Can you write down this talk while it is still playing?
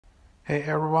Hey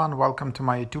everyone, welcome to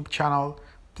my YouTube channel.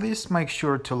 Please make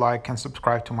sure to like and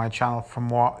subscribe to my channel for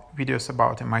more videos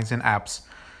about amazing apps.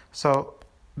 So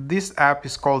this app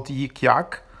is called Yik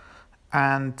Yak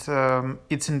and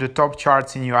it's in the top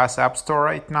charts in US App Store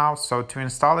right now. So to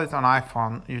install it on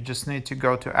iPhone, you just need to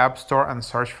go to App Store and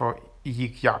search for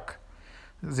Yik Yak.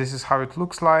 This is how it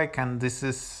looks like, and this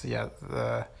is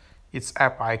its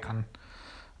app icon.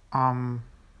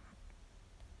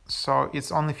 So it's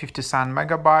only 57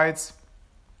 megabytes.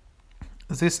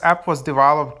 This app was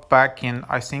developed back in,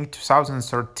 I think,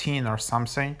 2013 or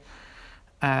something,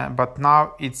 but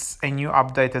now it's a new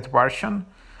updated version.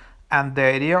 And the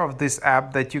idea of this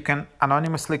app that you can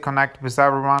anonymously connect with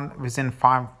everyone within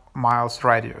 5 miles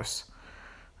radius.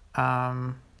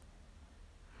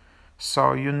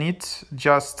 So you need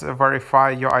just verify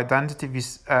your identity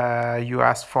with a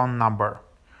US phone number.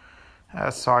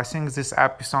 So I think this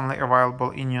app is only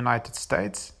available in United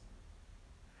States.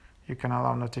 You can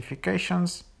allow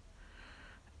notifications,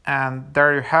 and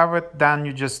there you have it. Then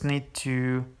you just need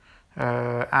to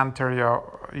enter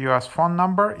your US phone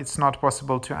number. It's not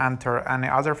possible to enter any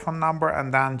other phone number,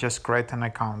 and then just create an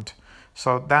account.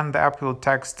 So then the app will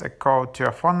text a code to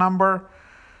your phone number,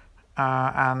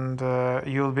 and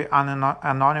you'll be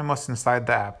anonymous inside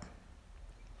the app.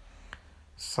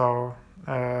 So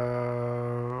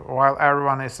while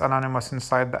everyone is anonymous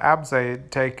inside the app, they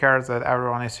take care that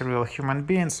everyone is a real human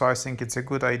being. So I think it's a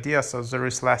good idea, so there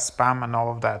is less spam and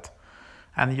all of that.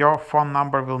 And your phone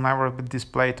number will never be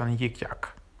displayed on Yik Yak.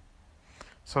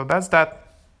 So that's that.